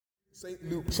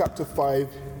St. Luke chapter 5,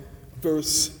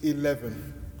 verse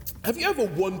 11. Have you ever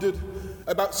wondered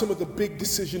about some of the big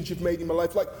decisions you've made in my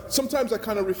life? Like, sometimes I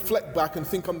kind of reflect back and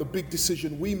think on the big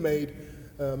decision we made,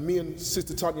 me and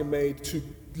Sister Tanya made, to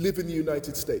live in the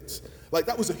United States. Like,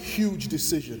 that was a huge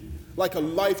decision, like a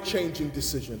life-changing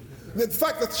decision. The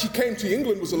fact that she came to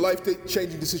England was a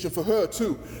life-changing decision for her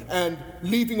too, and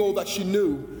leaving all that she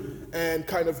knew and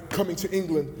kind of coming to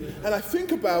England. And I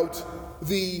think about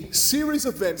the series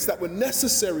of events that were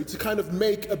necessary to kind of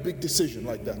make a big decision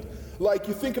like that. Like,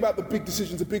 you think about the big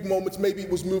decisions, the big moments. Maybe it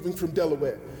was moving from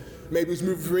Delaware. Maybe it was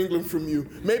moving from England from you.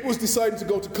 Maybe it was deciding to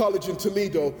go to college in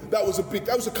Toledo. That was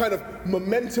a kind of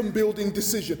momentum building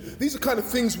decision. These are kind of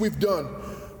things we've done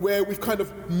where we've kind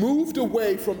of moved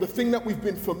away from the thing that we've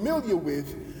been familiar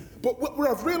with. But what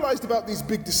I've realized about these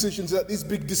big decisions is that these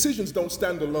big decisions don't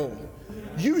stand alone.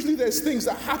 Usually there's things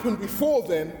that happen before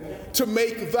then to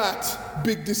make that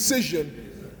big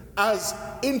decision as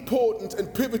important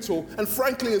and pivotal and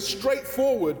frankly as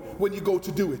straightforward when you go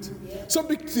to do it. Some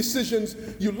big decisions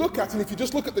you look at, and if you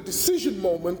just look at the decision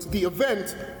moment, the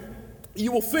event,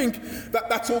 you will think that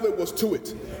that's all there was to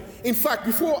it. In fact,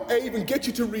 before I even get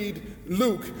you to read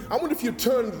Luke, I wonder if you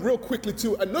turn real quickly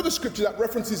to another scripture that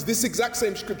references this exact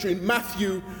same scripture in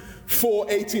Matthew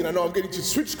 4:18. I know I'm getting to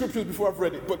switch scriptures before I've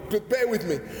read it, but bear with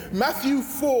me. Matthew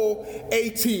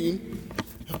 4:18.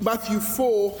 Matthew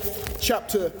 4,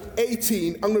 chapter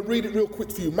 18. I'm going to read it real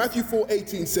quick for you. Matthew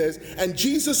 4:18 says, "And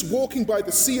Jesus, walking by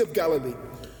the Sea of Galilee,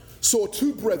 saw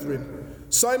two brethren,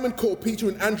 Simon called Peter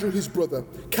and Andrew his brother,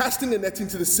 casting a net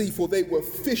into the sea, for they were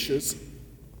fishers.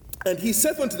 And he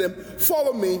said unto them,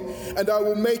 Follow me, and I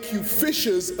will make you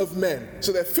fishers of men."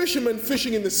 So they're fishermen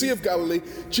fishing in the Sea of Galilee.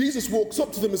 Jesus walks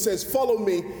up to them and says, "Follow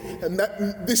me," and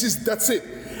that's it.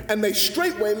 And they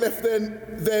straightway left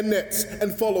their nets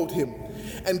and followed him.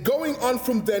 And going on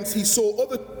from thence, he saw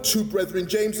other two brethren,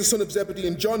 James the son of Zebedee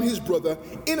and John his brother,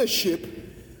 in a ship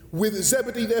with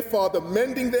Zebedee their father,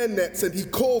 mending their nets, and he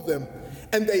called them.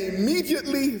 And they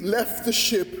immediately left the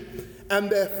ship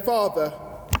and their father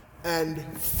and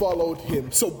followed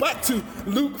him. So back to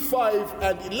Luke 5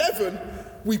 and 11,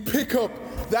 we pick up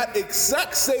that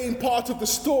exact same part of the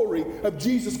story of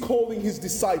Jesus calling his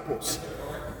disciples.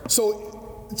 So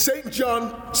St.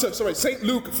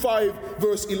 Luke 5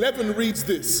 verse 11 reads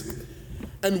this: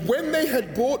 "And when they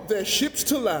had brought their ships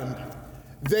to land,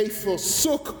 they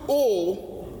forsook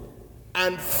all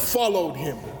and followed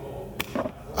him."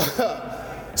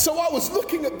 So I was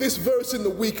looking at this verse in the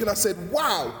week and I said,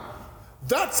 wow,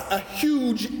 that's a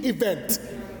huge event.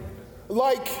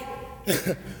 Like,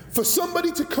 for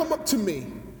somebody to come up to me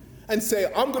and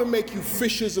say, "I'm going to make you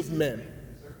fishers of men."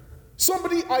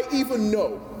 Somebody I even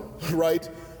know, right,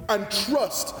 and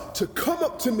trust to come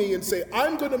up to me and say,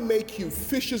 "I'm going to make you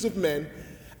fishers of men,"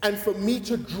 and for me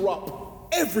to drop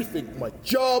everything, my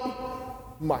job,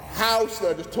 my house that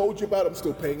I just told you about, I'm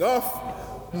still paying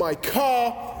off, my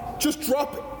car, just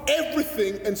drop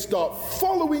everything and start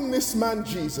following this man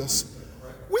Jesus.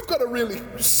 We've got to really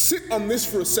sit on this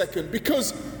for a second,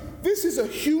 because this is a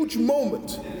huge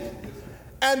moment.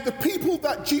 And the people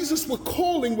that Jesus were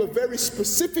calling were very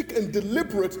specific and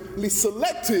deliberately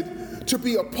selected to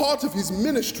be a part of his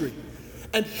ministry.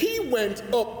 And he went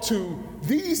up to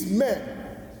these men,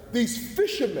 these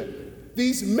fishermen,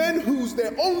 these men whose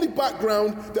their only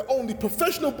background, their only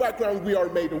professional background we are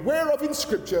made aware of in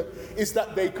Scripture is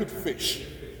that they could fish.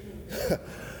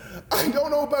 I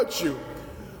don't know about you,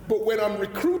 but when I'm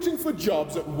recruiting for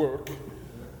jobs at work,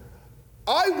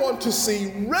 I want to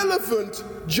see relevant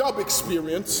job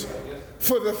experience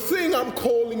for the thing I'm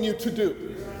calling you to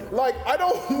do. Like, I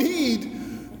don't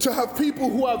need to have people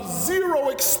who have zero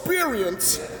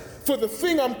experience for the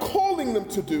thing I'm calling them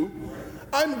to do.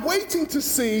 I'm waiting to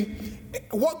see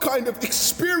what kind of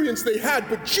experience they had,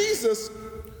 but Jesus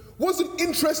wasn't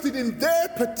interested in their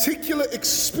particular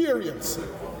experience.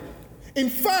 In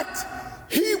fact,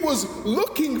 he was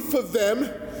looking for them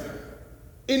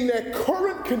in their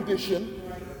current condition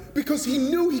because he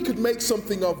knew he could make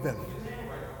something of them.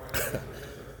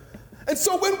 And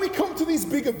so when we come to these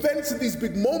big events and these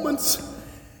big moments,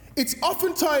 it's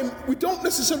oftentimes we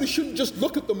shouldn't just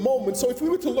look at the moment. So if we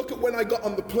were to look at when I got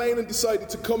on the plane and decided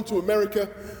to come to America,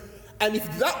 and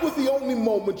if that was the only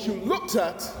moment you looked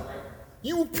at,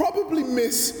 you would probably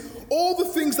miss all the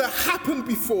things that happened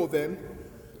before then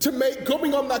to make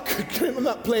going on that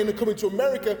plane and coming to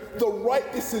America the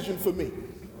right decision for me.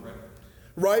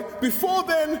 Right? Before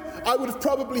then, I would have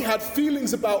probably had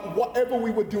feelings about whatever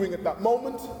we were doing at that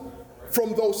moment.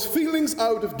 From those feelings,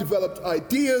 I would have developed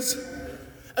ideas.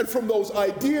 And from those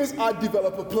ideas, I'd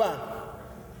develop a plan.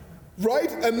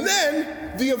 Right? And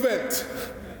then the event.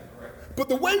 But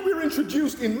the way we were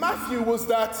introduced in Matthew was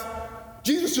that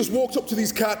Jesus just walked up to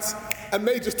these cats and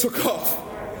they just took off.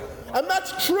 And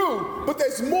that's true, but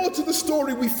there's more to the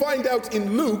story we find out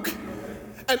in Luke.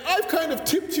 And I've kind of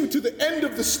tipped you to the end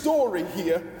of the story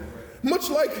here,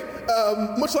 much like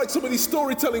some of these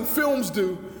storytelling films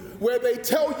do, where they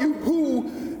tell you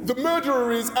who the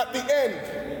murderer is at the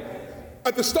end.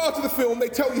 At the start of the film, they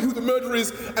tell you who the murderer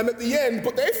is, and at the end,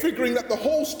 but they're figuring that the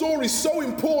whole story is so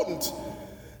important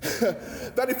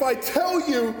that if I tell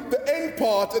you the end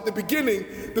part at the beginning,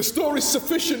 the story is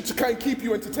sufficient to kind of keep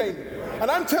you entertained.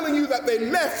 And I'm telling you that they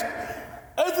left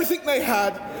everything they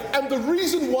had, and the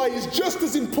reason why is just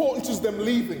as important as them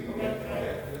leaving.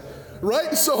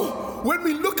 Right? So when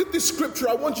we look at this scripture,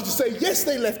 I want you to say, yes,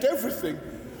 they left everything,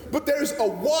 but there's a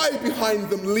why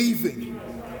behind them leaving.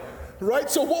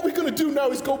 Right? So what we're going to do now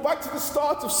is go back to the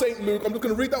start of St. Luke. I'm going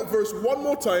to read that verse one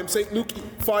more time, St. Luke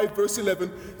 5, verse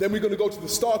 11. Then we're going to go to the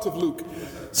start of Luke.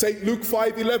 St. Luke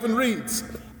 5:11 reads,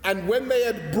 "And when they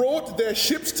had brought their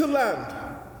ships to land,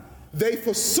 they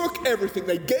forsook everything."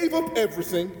 They gave up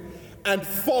everything and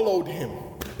followed him.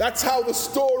 That's how the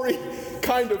story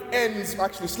kind of ends,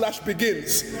 actually, /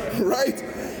 begins, right?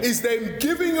 Is them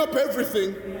giving up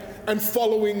everything and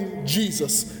following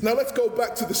Jesus. Now let's go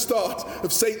back to the start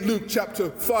of St. Luke chapter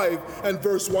 5 and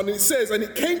verse 1. And it says, "And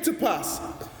it came to pass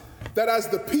that as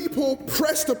the people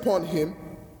pressed upon him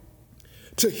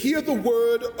to hear the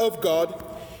word of God,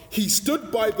 he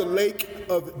stood by the lake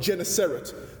of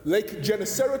Gennesaret." Lake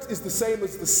Gennesaret is the same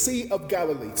as the Sea of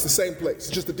Galilee. It's the same place. It's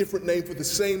just a different name for the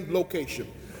same location.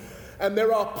 And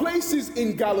there are places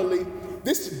in Galilee.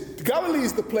 Galilee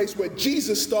is the place where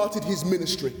Jesus started his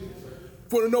ministry.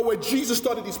 If you want to know where Jesus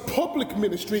started his public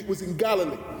ministry, it was in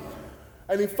Galilee.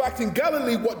 And in fact, in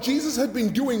Galilee, what Jesus had been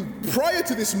doing prior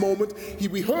to this moment,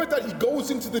 we heard that he goes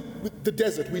into the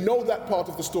desert. We know that part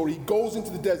of the story. He goes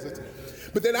into the desert.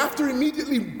 But then after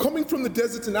immediately coming from the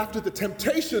desert and after the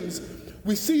temptations,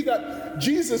 we see that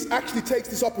Jesus actually takes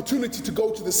this opportunity to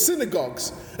go to the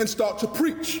synagogues and start to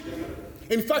preach.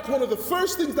 In fact, one of the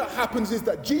first things that happens is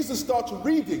that Jesus starts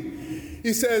reading.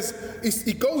 He says,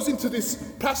 he goes into this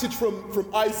passage from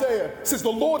Isaiah. It says, "The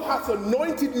Lord hath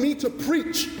anointed me to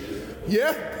preach."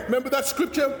 Yeah? Remember that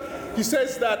scripture? He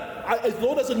says that the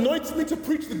Lord has anointed me to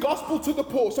preach the gospel to the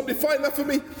poor. Somebody find that for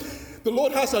me. The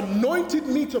Lord has anointed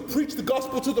me to preach the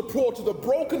gospel to the poor, to the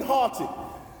brokenhearted.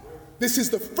 This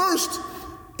is the first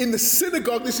in the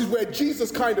synagogue. This is where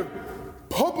Jesus kind of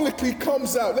publicly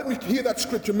comes out. Let me hear that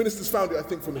scripture. Ministers found it, I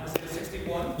think, for me. Isaiah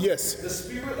 61. Yes. "The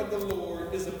Spirit of the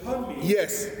Lord is upon me.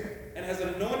 Yes. And has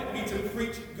anointed me to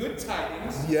preach good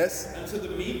tidings. Yes. Unto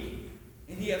the meek.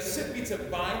 And he hath sent me to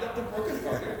bind up the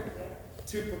brokenhearted,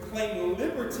 to proclaim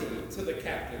liberty to the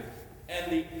captive,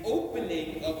 and the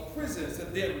opening of prisons to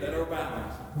them that are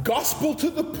bound." Gospel to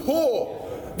the poor.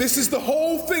 This is the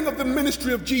whole thing of the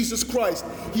ministry of Jesus Christ.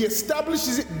 He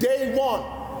establishes it day one.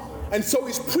 And so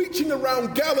he's preaching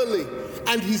around Galilee,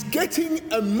 and he's getting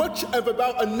a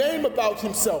name about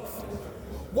himself.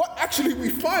 What actually we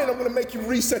find, I'm going to make you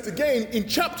reset again, in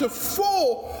chapter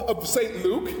 4 of St.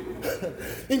 Luke.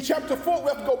 In chapter 4, we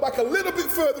have to go back a little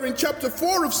bit further. In chapter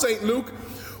 4 of St. Luke,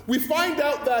 we find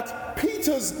out that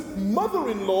Peter's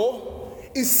mother-in-law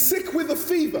is sick with a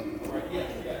fever.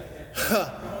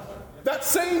 That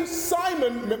same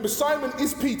Simon, remember Simon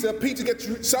is Peter.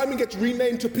 Simon gets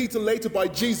renamed to Peter later by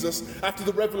Jesus after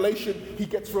the revelation he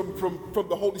gets from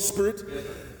the Holy Spirit.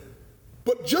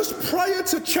 But just prior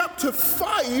to chapter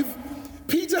 5,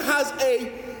 Peter has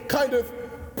a kind of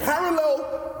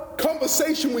parallel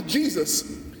conversation with Jesus.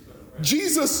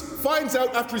 Jesus finds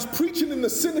out after he's preaching in the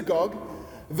synagogue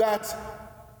that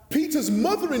Peter's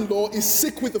mother-in-law is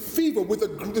sick with a fever.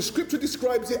 The scripture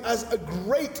describes it as a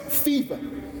great fever.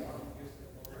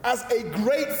 As a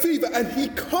great fever. And he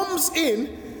comes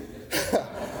in,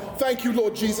 thank you,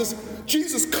 Lord Jesus.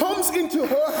 Jesus comes into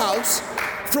her house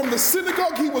from the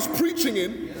synagogue he was preaching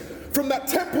in, from that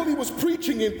temple he was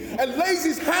preaching in, and lays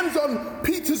his hands on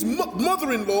Peter's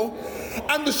mother-in-law.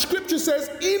 And the scripture says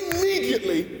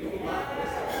immediately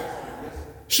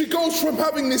she goes from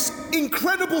having this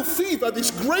incredible fever,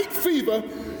 this great fever,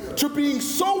 to being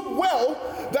so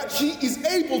well that she is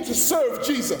able to serve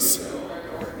Jesus.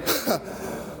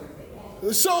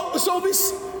 So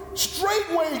this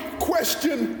straightway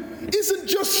question isn't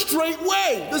just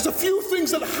straightway. There's a few things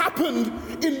that happened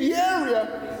in the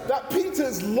area that Peter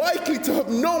is likely to have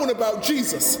known about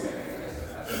Jesus.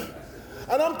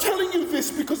 And I'm telling you this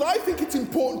because I think it's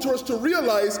important to us to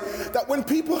realize that when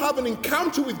people have an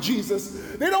encounter with Jesus,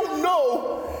 they don't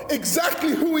know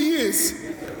exactly who he is.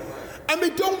 And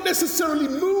they don't necessarily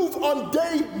move on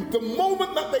the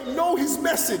moment that they know his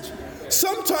message.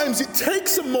 Sometimes it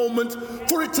takes a moment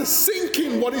for it to sink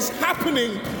in what is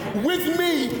happening with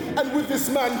me and with this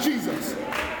man, Jesus.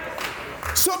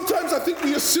 Sometimes I think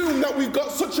we assume that we've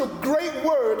got such a great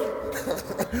word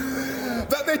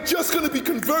that they're just going to be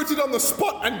converted on the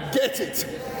spot and get it.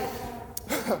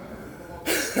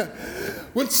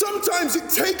 When sometimes it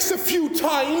takes a few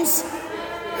times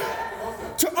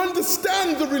to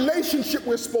understand the relationship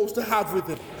we're supposed to have with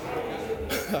him.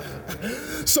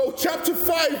 So chapter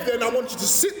 5 then, I want you to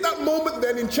sit that moment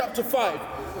then in chapter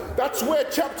 5. That's where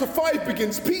chapter 5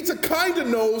 begins. Peter kind of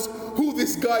knows who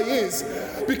this guy is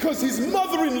because his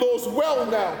mother-in-law's well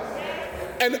now.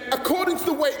 And according to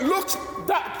the way it looks,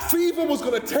 that fever was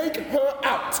going to take her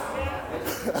out.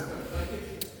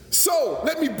 So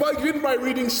let me begin by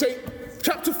reading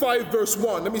chapter 5 verse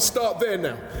 1. Let me start there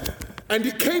now. And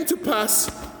it came to pass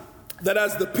that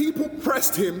as the people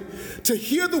pressed him to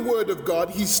hear the word of God,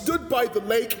 he stood by the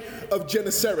lake of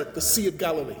Gennesaret, the Sea of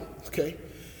Galilee. Okay?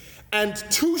 And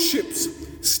two ships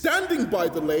standing by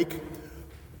the lake,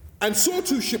 and saw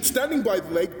two ships standing by the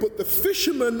lake, but the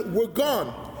fishermen were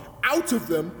gone out of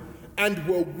them and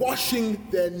were washing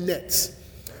their nets.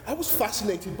 I was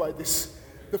fascinated by this.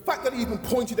 The fact that he even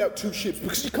pointed out two ships,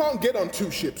 because you can't get on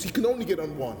two ships, you can only get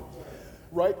on one.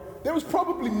 Right? There was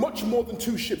probably much more than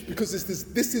two ships because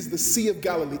this is the Sea of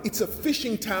Galilee. It's a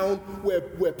fishing town.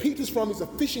 Where Peter's from is a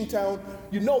fishing town.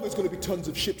 You know there's going to be tons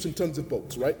of ships and tons of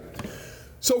boats, right?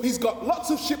 So he's got lots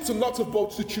of ships and lots of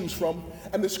boats to choose from.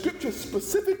 And the scripture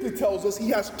specifically tells us he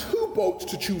has two boats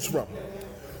to choose from.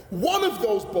 One of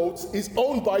those boats is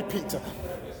owned by Peter.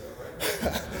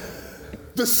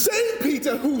 The same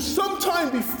Peter who sometime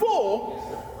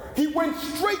before, he went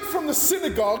straight from the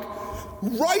synagogue.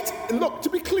 Right, and look,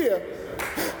 to be clear,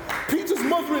 Peter's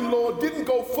mother-in-law didn't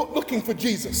go looking for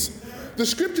Jesus. The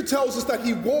scripture tells us that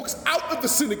he walks out of the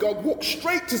synagogue, walks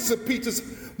straight to Peter's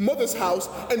mother's house,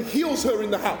 and heals her in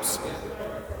the house.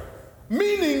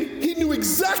 Meaning, he knew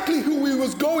exactly who he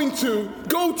was going to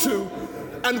go to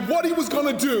and what he was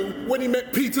going to do when he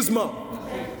met Peter's mom.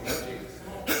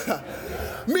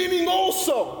 Meaning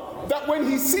also, that when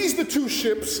he sees the two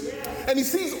ships, and he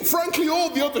sees, frankly, all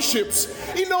the other ships,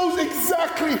 he knows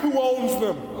exactly who owns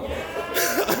them.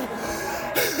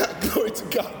 Glory to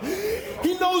God.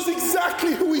 He knows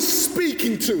exactly who he's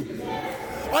speaking to.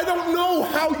 I don't know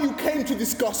how you came to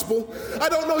this gospel. I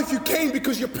don't know if you came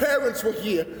because your parents were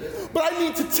here. But I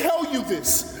need to tell you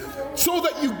this so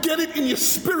that you get it in your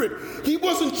spirit. He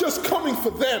wasn't just coming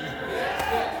for them.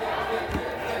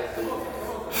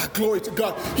 Glory to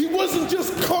God. He wasn't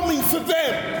just coming for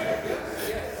them.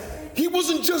 He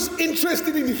wasn't just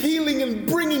interested in healing and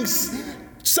bringing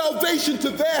salvation to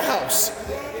their house.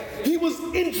 He was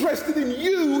interested in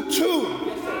you too.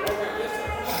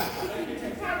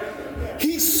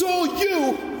 He saw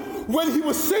you when he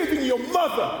was saving your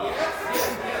mother.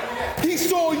 He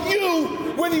saw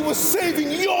you when he was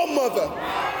saving your mother.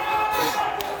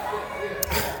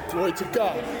 Glory to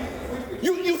God.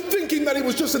 You thinking that it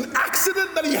was just an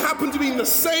accident that he happened to be in the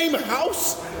same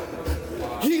house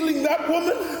healing that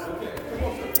woman?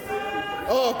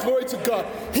 Oh, glory to God.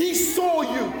 He saw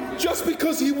you just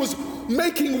because he was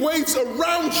making waves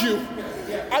around you.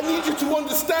 I need you to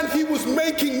understand he was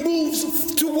making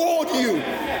moves toward you.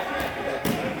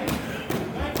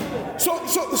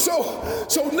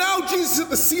 So now Jesus is at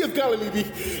the Sea of Galilee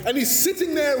and he's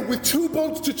sitting there with two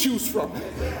boats to choose from.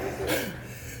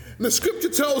 And the scripture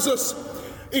tells us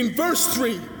in verse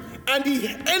 3, and he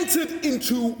entered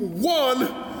into one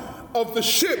of the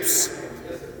ships,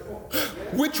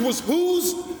 which was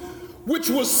whose? Which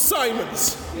was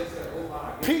Simon's.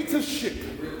 Peter's ship.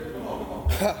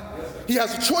 He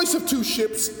has a choice of two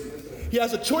ships. He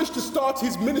has a choice to start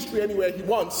his ministry anywhere he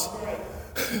wants.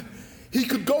 He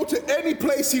could go to any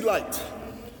place he liked,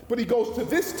 but he goes to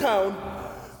this town,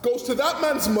 goes to that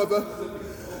man's mother,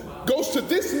 goes to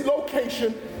this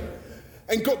location,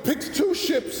 and picks two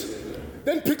ships,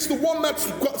 then picks the one that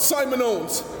Simon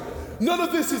owns. None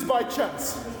of this is by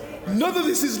chance. None of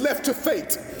this is left to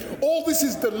fate. All this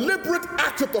is deliberate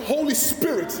act of the Holy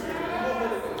Spirit.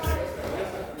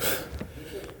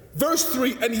 Verse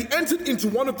 3, and he entered into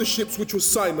one of the ships, which was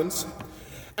Simon's,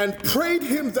 and prayed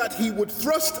him that he would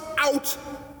thrust out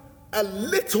a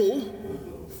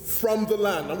little from the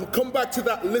land. I'm going to come back to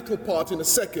that little part in a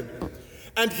second.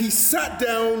 And he sat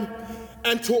down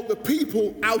and taught the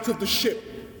people out of the ship.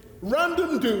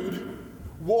 Random dude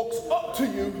walks up to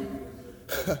you.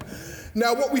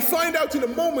 Now what we find out in a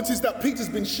moment is that Peter's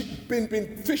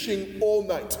been fishing all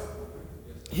night.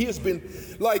 He has been,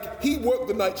 he worked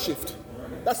the night shift.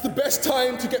 That's the best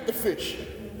time to get the fish.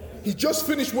 He just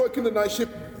finished working the night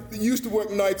shift. He used to work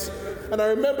nights. And I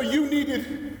remember you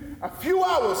needed a few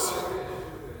hours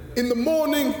in the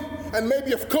morning and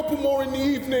maybe a couple more in the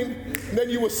evening, and then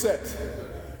you were set,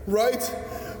 right?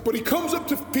 But he comes up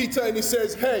to Peter and he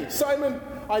says, hey, Simon,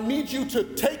 I need you to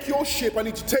take your ship, I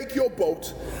need to take your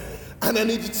boat, and I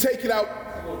need you to take it out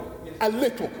a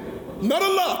little, not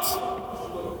a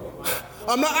lot.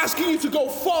 I'm not asking you to go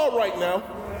far right now.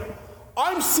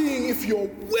 I'm seeing if you're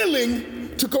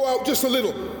willing to go out just a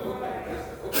little.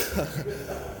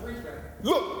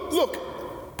 Look,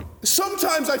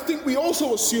 sometimes I think we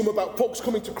also assume about folks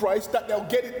coming to Christ that they'll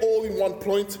get it all in one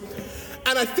point.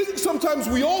 And I think sometimes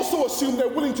we also assume they're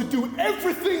willing to do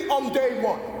everything on day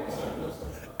one.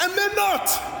 And they're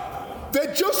not.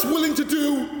 They're just willing to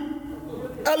do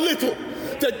a little.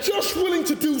 They're just willing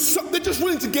to do something. They're just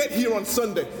willing to get here on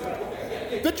Sunday.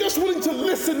 They're just willing to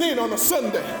listen in on a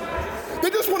Sunday. They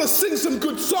just want to sing some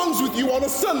good songs with you on a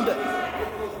Sunday.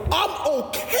 I'm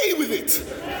okay with it.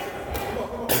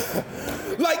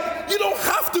 Like, you don't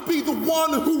have to be the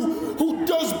one who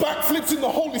does backflips in the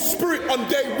Holy Spirit on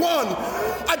day one.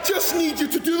 I just need you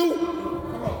to do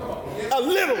a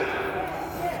little.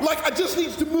 Like, I just need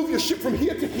you to move your ship from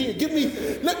here to here.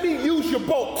 Let me use your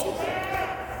boat.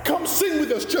 Come sing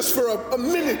with us just for a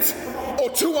minute or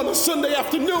two on a Sunday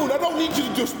afternoon. I don't need you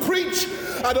to just preach.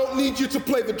 I don't need you to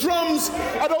play the drums.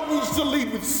 I don't need you to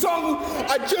lead with song.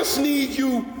 I just need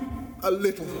you a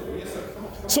little.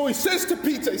 So he says to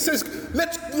Peter, he says,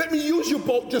 let me use your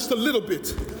boat just a little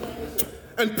bit.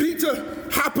 And Peter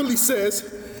happily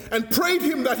says, and prayed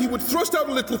him that he would thrust out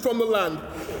a little from the land.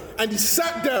 And he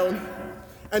sat down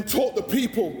and taught the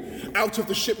people out of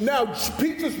the ship. Now,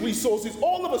 Peter's resources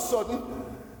all of a sudden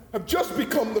have just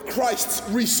become the Christ's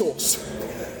resource.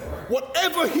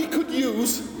 Whatever he could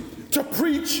use to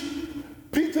preach,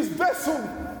 Peter's vessel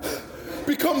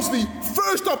becomes the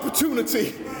first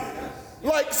opportunity.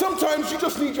 Like, sometimes you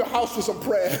just need your house for some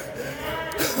prayer.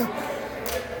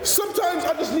 Sometimes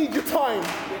I just need your time.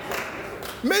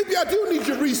 Maybe I do need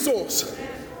your resource.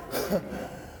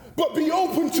 But be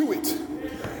open to it.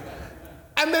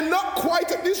 And they're not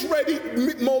quite at this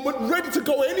moment ready to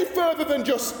go any further than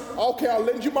just, okay, I'll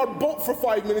lend you my boat for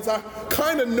 5 minutes. I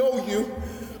kind of know you.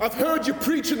 I've heard you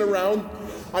preaching around.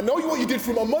 I know what you did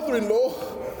for my mother-in-law.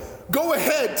 Go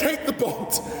ahead, take the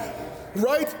boat.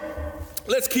 Right?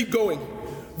 Let's keep going.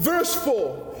 Verse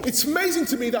 4. It's amazing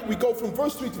to me that we go from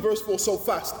verse 3 to verse 4 so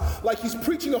fast. Like he's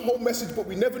preaching a whole message, but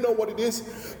we never know what it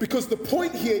is. Because the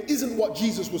point here isn't what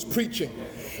Jesus was preaching.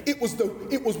 It was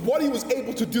what he was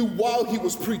able to do while he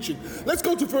was preaching. Let's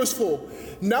go to verse 4.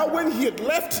 Now when he had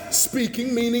left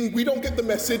speaking, meaning we don't get the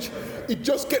message, it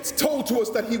just gets told to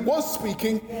us that he was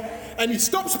speaking. And he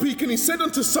stopped speaking, he said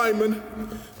unto Simon,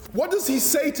 what does he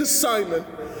say to Simon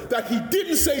that he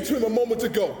didn't say to him a moment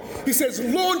ago? He says,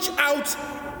 launch out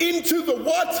into the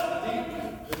what?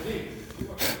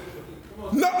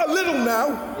 Not a little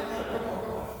now.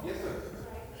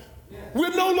 We're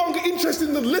no longer interested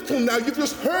in the little now. You've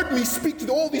just heard me speak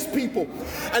to all these people.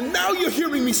 And now you're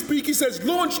hearing me speak. He says,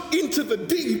 launch into the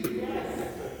deep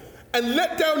and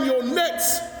let down your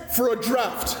nets for a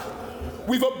draft.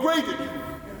 We've upgraded.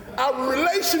 Our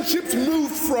relationships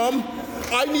moved from,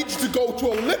 I need you to go to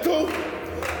a little.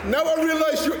 Now I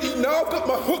realize you're eating. Now I've got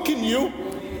my hook in you.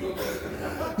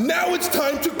 Now it's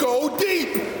time to go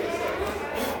deep.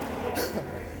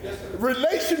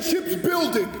 Relationships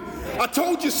building. I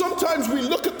told you sometimes we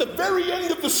look at the very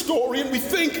end of the story and we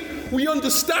think we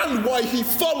understand why he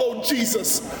followed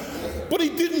Jesus. But he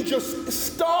didn't just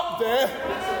start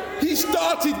there. He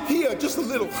started here just a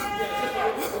little.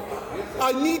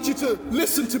 I need you to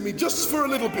listen to me just for a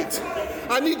little bit.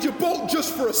 I need your boat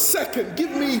just for a second.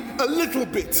 Give me a little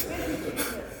bit.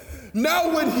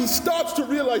 Now when he starts to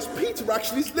realize Peter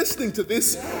actually is listening to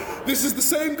this is the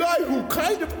same guy who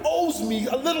kind of owes me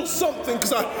a little something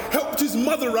because I helped his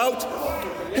mother out.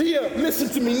 Here, listen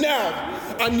to me now.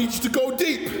 I need you to go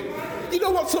deep. You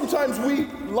know what? Sometimes we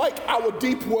like our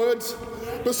deep words,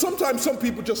 but sometimes some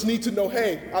people just need to know,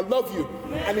 hey, I love you.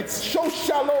 And it's so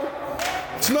shallow.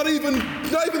 It's not even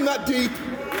that deep.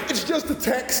 It's just a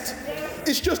text.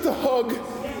 It's just a hug.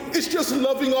 It's just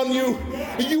loving on you.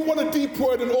 And you want a deep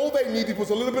word, and all they needed was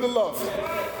a little bit of love.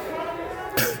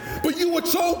 But you were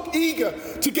so eager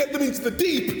to get them into the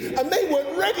deep, and they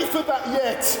weren't ready for that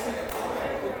yet.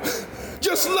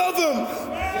 Just love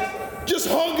them. Just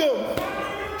hug them.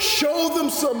 Show them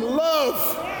some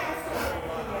love.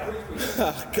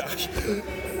 Oh, gosh.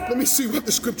 Let me see what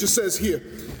the scripture says here.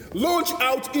 Launch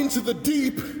out into the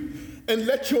deep and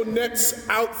let your nets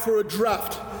out for a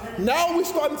draft. Now we're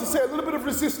starting to see a little bit of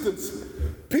resistance.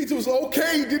 Peter was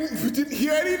okay, he didn't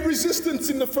hear any resistance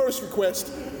in the first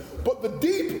request, but the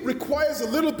deep requires a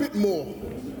little bit more.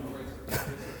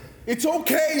 It's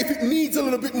okay if it needs a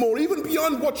little bit more, even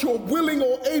beyond what you're willing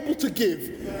or able to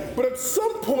give. But at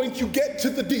some point you get to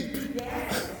the deep.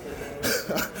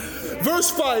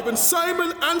 Verse 5, and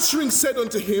Simon answering said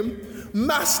unto him,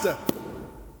 Master,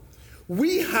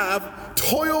 we have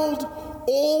toiled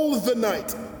all the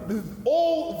night.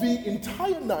 All the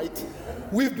entire night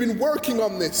we've been working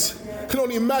on this. I can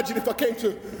only imagine if I came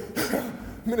to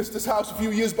minister's house a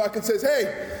few years back and says,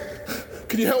 hey,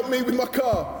 can you help me with my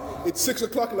car? It's 6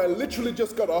 o'clock and I literally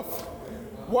just got off.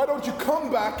 Why don't you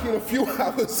come back in a few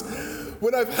hours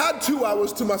when I've had 2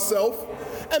 hours to myself,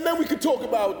 and then we could talk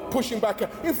about pushing back.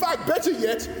 In fact, better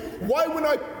yet, why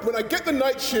when I get the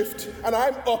night shift and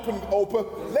I'm up and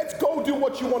open, let's go do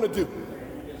what you want to do.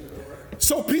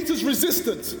 So Peter's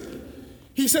resistant.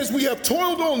 He says, we have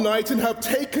toiled all night and have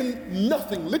taken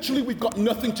nothing. Literally, we've got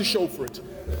nothing to show for it.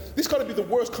 This got to be the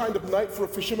worst kind of night for a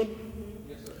fisherman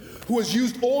who has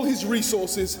used all his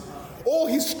resources, all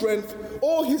his strength,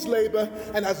 all his labor,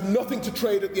 and has nothing to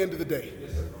trade at the end of the day.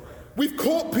 We've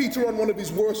caught Peter on one of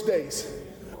his worst days.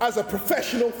 As a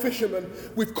professional fisherman,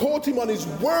 we've caught him on his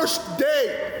worst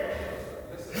day.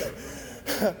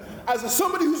 As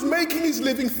somebody who's making his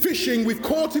living fishing, we've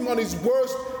caught him on his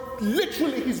worst,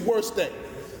 literally his worst day.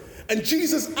 And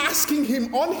Jesus asking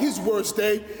him on his worst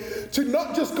day to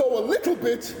not just go a little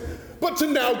bit, but to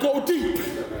now go deep.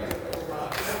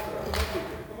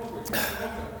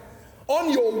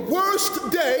 On your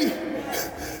worst day,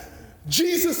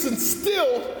 Jesus can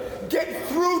still get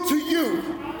through to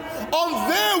you. On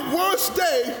their worst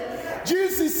day,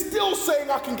 Jesus is still saying,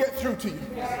 I can get through to you.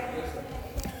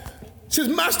 He says,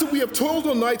 Master, we have toiled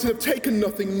all night and have taken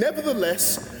nothing.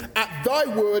 Nevertheless, at thy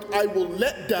word, I will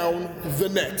let down the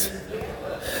net.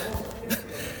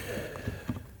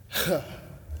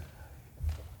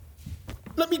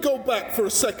 Let me go back for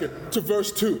a second to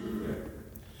verse 2.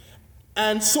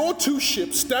 And saw 2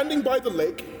 ships standing by the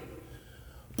lake,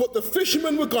 but the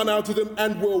fishermen were gone out of them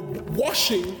and were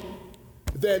washing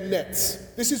their nets.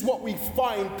 This is what we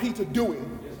find Peter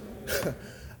doing.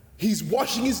 He's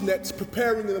washing his nets,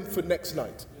 preparing them for next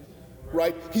night.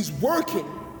 Right? He's working,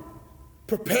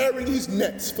 preparing his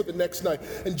nets for the next night.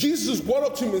 And Jesus just went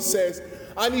up to him and says,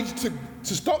 I need you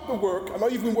to stop the work. I know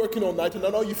you've been working all night, and I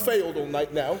know you failed all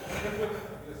night now.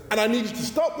 And I need you to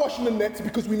stop washing the nets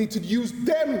because we need to use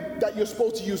them that you're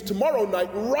supposed to use tomorrow night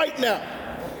right now.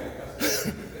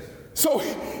 So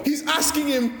he's asking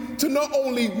him to not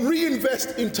only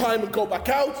reinvest in time and go back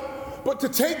out, but to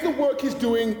take the work he's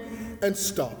doing and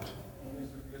stop.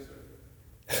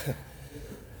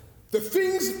 The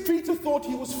things Peter thought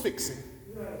he was fixing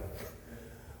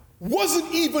wasn't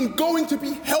even going to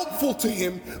be helpful to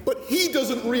him, but he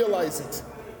doesn't realize it.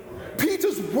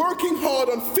 Peter's working hard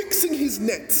on fixing his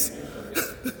nets.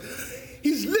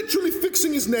 He's literally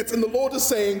fixing his nets, and the Lord is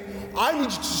saying, I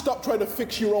need you to stop trying to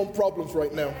fix your own problems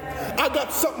right now. I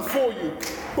got something for you.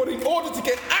 But in order to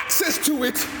get access to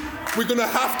it, we're going to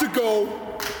have to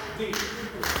go deep.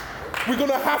 We're going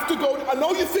to have to go. I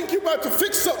know you think you're about to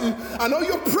fix something. I know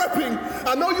you're prepping.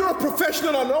 I know you're a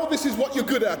professional. I know this is what you're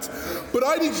good at. But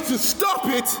I need you to stop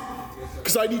it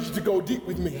because I need you to go deep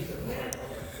with me.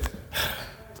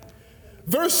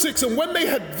 Verse 6, and when they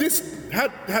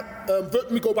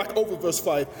let me go back over verse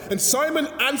 5. And Simon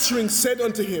answering said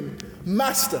unto him,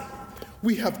 Master,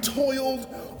 we have toiled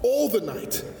all the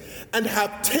night and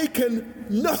have taken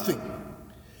nothing.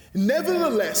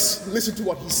 Nevertheless, listen to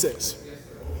what he says.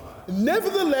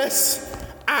 Nevertheless,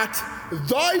 at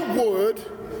thy word,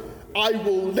 I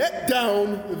will let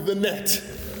down the net.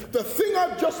 The thing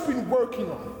I've just been working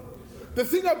on, the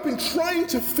thing I've been trying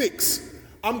to fix,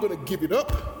 I'm going to give it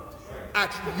up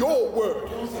at your word.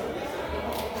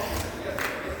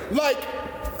 Like,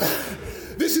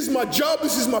 this is my job,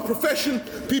 this is my profession.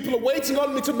 People are waiting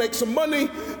on me to make some money,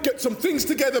 get some things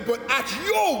together, but at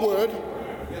your word,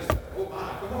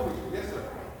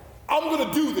 I'm going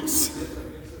to do this.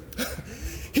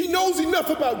 He knows enough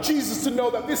about Jesus to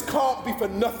know that this can't be for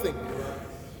nothing.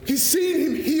 He's seen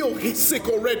him heal his sick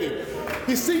already.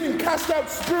 He's seen him cast out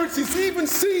spirits. He's even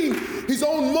seen his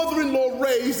own mother-in-law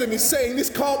raised, and he's saying, this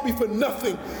can't be for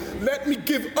nothing. Let me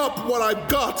give up what I've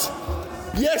got.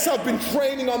 Yes, I've been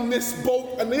training on this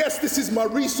boat, and yes, this is my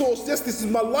resource. Yes, this is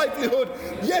my livelihood.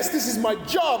 Yes, this is my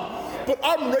job. But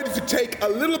I'm ready to take a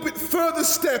little bit further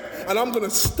step, and I'm going to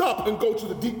stop and go to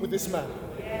the deep with this man.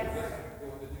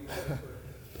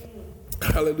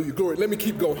 Hallelujah, glory. Let me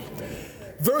keep going.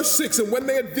 Verse 6, and when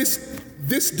they had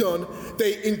this done,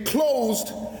 they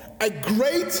enclosed a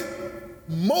great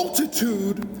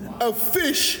multitude of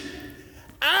fish,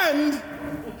 and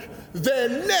their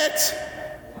net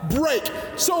break.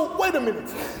 So wait a minute.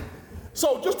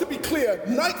 So just to be clear,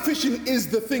 night fishing is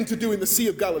the thing to do in the Sea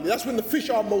of Galilee. That's when the fish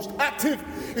are most active.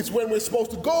 It's when we're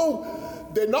supposed to go.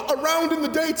 They're not around in the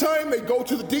daytime. They go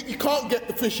to the deep. You can't get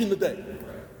the fish in the day.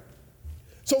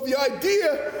 So the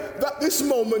idea that this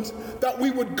moment that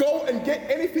we would go and get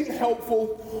anything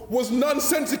helpful was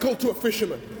nonsensical to a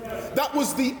fisherman. That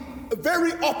was the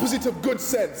very opposite of good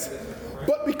sense.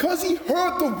 But because he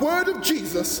heard the word of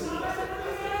Jesus,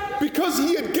 because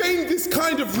he had gained this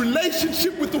kind of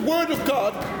relationship with the word of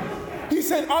God, he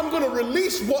said, I'm going to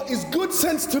release what is good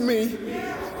sense to me,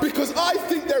 because I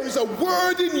think there is a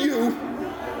word in you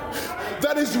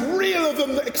that is realer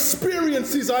than the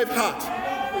experiences I've had.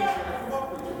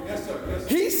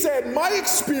 He said, my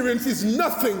experience is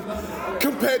nothing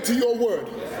compared to your word.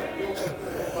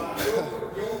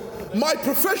 My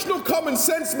professional common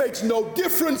sense makes no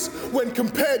difference when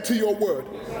compared to your word.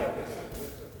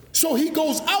 So he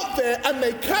goes out there and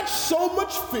they catch so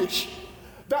much fish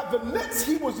that the nets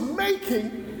he was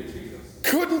making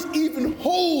couldn't even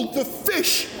hold the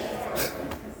fish.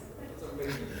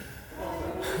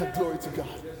 Glory to God.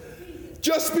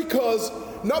 Just because,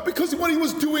 not because of what he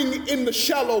was doing in the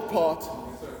shallow part,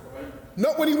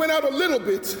 not when he went out a little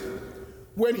bit,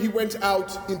 when he went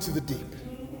out into the deep.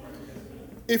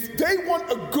 If they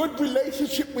want a good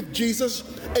relationship with Jesus,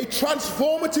 a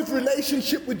transformative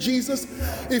relationship with Jesus,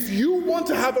 if you want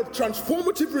to have a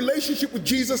transformative relationship with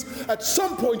Jesus, at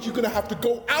some point you're going to have to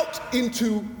go out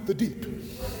into the deep.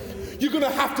 You're going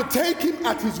to have to take him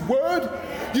at his word.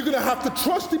 You're going to have to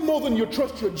trust him more than you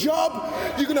trust your job.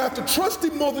 You're going to have to trust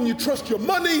him more than you trust your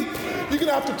money. You're going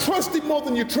to have to trust him more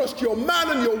than you trust your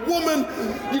man and your woman.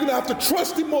 You're going to have to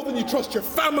trust him more than you trust your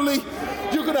family.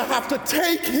 You're going to have to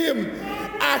take him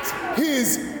at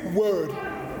his word.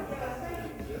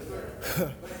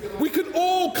 We can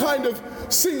all kind of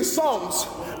sing songs,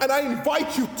 and I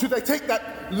invite you to take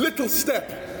that little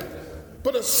step.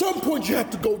 But at some point you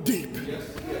have to go deep.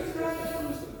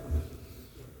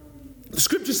 The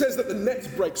scripture says that the nets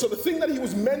break. So the thing that he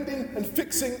was mending and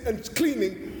fixing and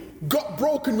cleaning got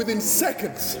broken within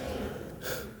seconds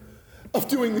of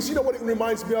doing this. You know what it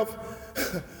reminds me of?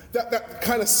 that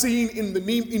kind of scene in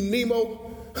Nemo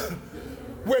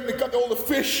when they got all the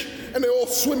fish and they're all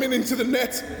swimming into the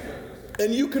net,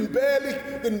 and you can barely,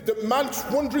 the man's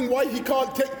wondering why he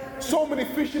can't take so many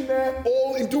fish in there,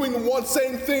 all in doing one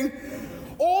same thing.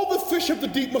 All the fish of the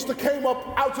deep must have came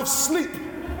up out of sleep,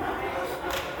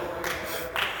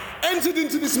 entered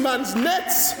into this man's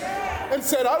nets and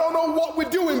said, I don't know what we're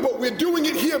doing, but we're doing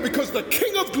it here because the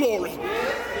King of Glory,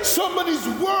 somebody's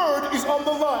word is on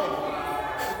the line.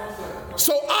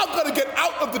 So I've got to get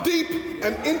out of the deep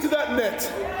and into that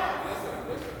net.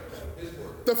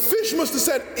 The fish must have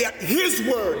said, yeah, his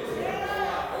word.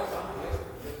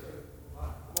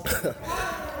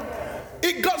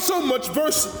 It got so much,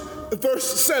 verse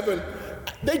 7,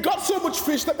 they got so much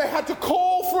fish that they had to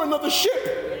call for another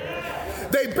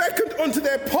ship. They beckoned unto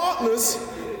their partners,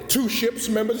 2 ships,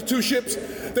 remember the 2 ships?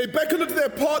 They beckoned unto their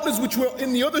partners which were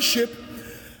in the other ship,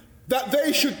 that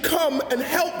they should come and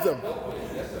help them.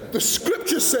 The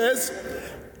scripture says,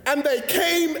 and they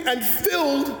came and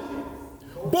filled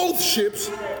both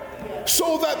ships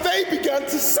so that they began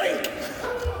to sink.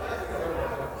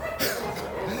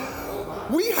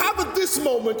 We have at this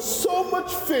moment so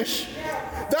much fish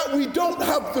that we don't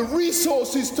have the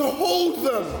resources to hold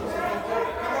them.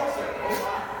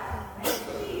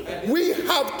 We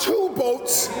have 2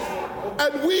 boats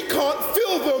and we can't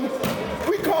fill them.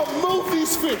 We can't move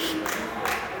these fish.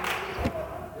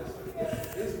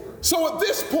 So at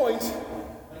this point,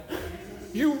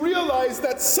 you realize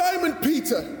that Simon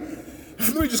Peter,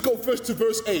 let me just go first to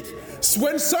verse 8.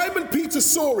 When Simon Peter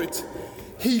saw it,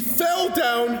 he fell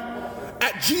down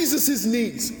at Jesus'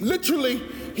 knees. Literally,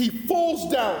 he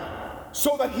falls down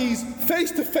so that he's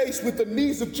face to face with the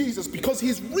knees of Jesus, because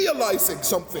he's realizing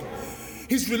something.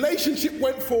 His relationship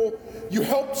went from, you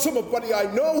helped somebody I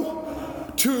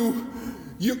know, to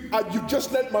you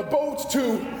just lent my boat,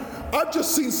 to I've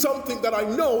just seen something that I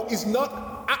know is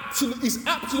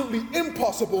absolutely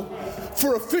impossible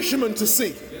for a fisherman to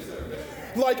see.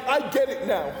 Like, I get it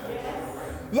now.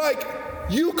 Like,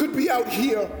 you could be out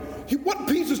here. What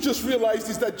Peter's just realized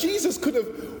is that Jesus could have,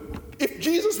 if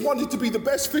Jesus wanted to be the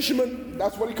best fisherman,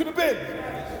 that's what he could have been.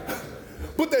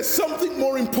 But there's something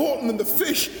more important than the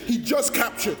fish he just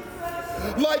captured.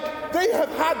 Like, they have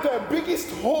had their biggest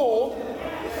haul.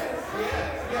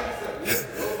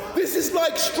 This is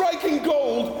like striking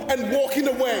gold and walking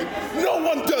away. No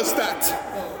one does that.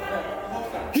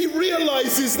 He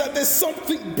realizes that there's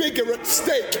something bigger at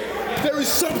stake. There is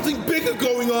something bigger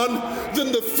going on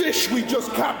than the fish we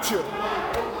just captured.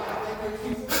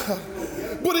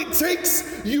 But it takes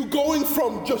you going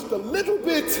from just a little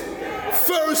bit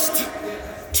first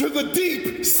to the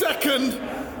deep second,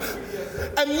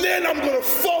 and then I'm going to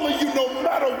follow you no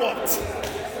matter what.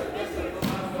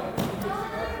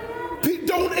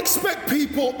 Don't expect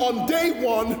people on day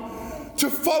one to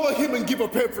follow him and give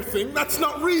up everything. That's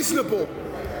not reasonable.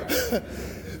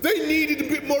 They needed a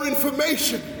bit more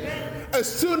information.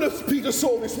 As soon as Peter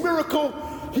saw this miracle,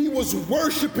 he was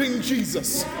worshiping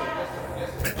Jesus.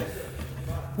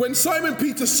 When Simon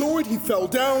Peter saw it, he fell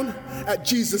down at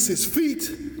Jesus'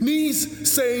 knees,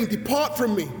 saying, "Depart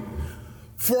from me,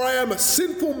 for I am a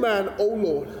sinful man, O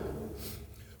Lord."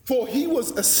 For he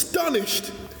was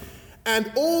astonished,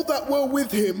 and all that were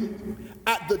with him,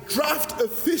 at the draught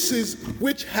of fishes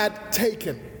which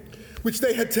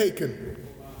they had taken.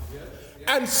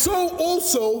 And so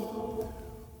also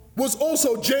was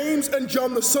also James and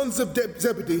John, the sons of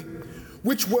Zebedee,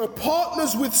 which were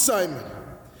partners with Simon.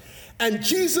 And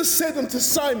Jesus said unto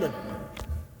Simon,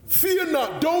 "Fear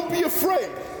not, don't be afraid.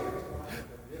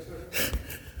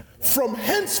 From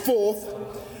henceforth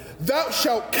thou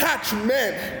shalt catch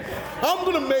men." I'm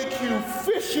going to make you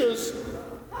fishers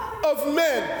of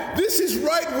men. This is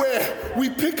right where we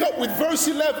pick up with verse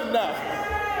 11 now.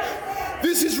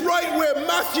 This is right where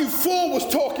Matthew 4 was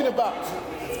talking about.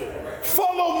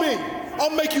 Follow me, I'll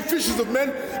make you fishers of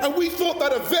men. And we thought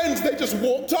that events, they just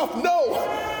walked off. No,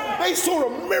 they saw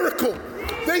a miracle.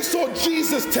 They saw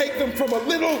Jesus take them from a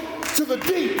little to the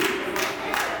deep.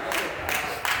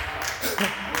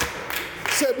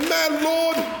 Said, "Man,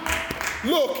 Lord,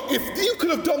 look, if you could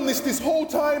have done this whole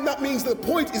time, that means the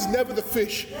point is never the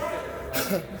fish."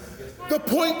 The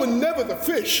point was never the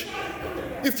fish.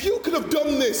 If you could have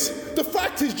done this, the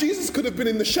fact is Jesus could have been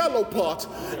in the shallow part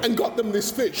and got them this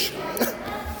fish.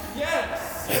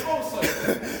 Yes. Also.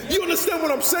 You understand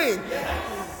what I'm saying?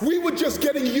 We were just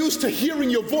getting used to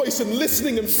hearing your voice and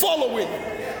listening and following.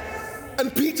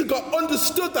 And Peter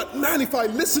understood that, man, if I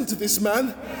listen to this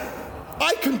man,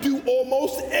 I can do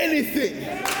almost anything.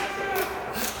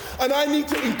 And I need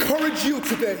to encourage you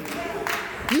today.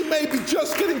 You may be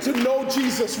just getting to know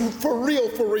Jesus for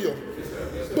real.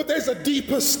 But there's a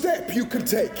deeper step you can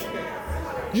take.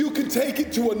 You can take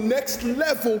it to a next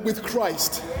level with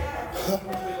Christ.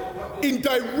 In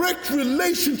direct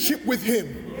relationship with him,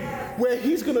 where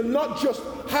he's going to not just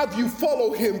have you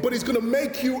follow him, but he's going to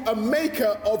make you a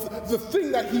maker of the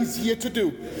thing that he's here to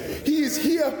do. He is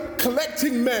here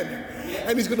collecting men,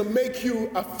 and he's going to make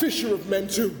you a fisher of men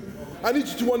too. I need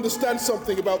you to understand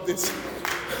something about this.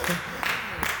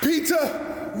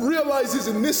 Peter realizes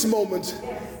in this moment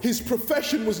his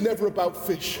profession was never about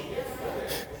fish.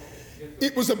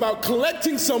 It was about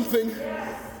collecting something,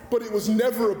 but it was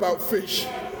never about fish.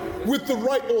 With the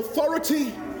right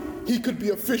authority, he could be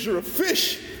a fisher of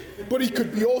fish, but he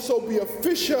could also be a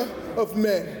fisher of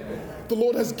men. The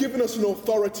Lord has given us an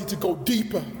authority to go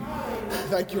deeper.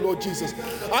 Thank you, Lord Jesus.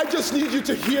 I just need you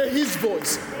to hear his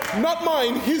voice, not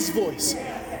mine, his voice,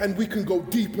 and we can go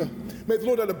deeper. May the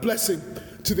Lord add a blessing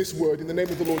to this word in the name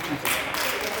of the Lord Jesus.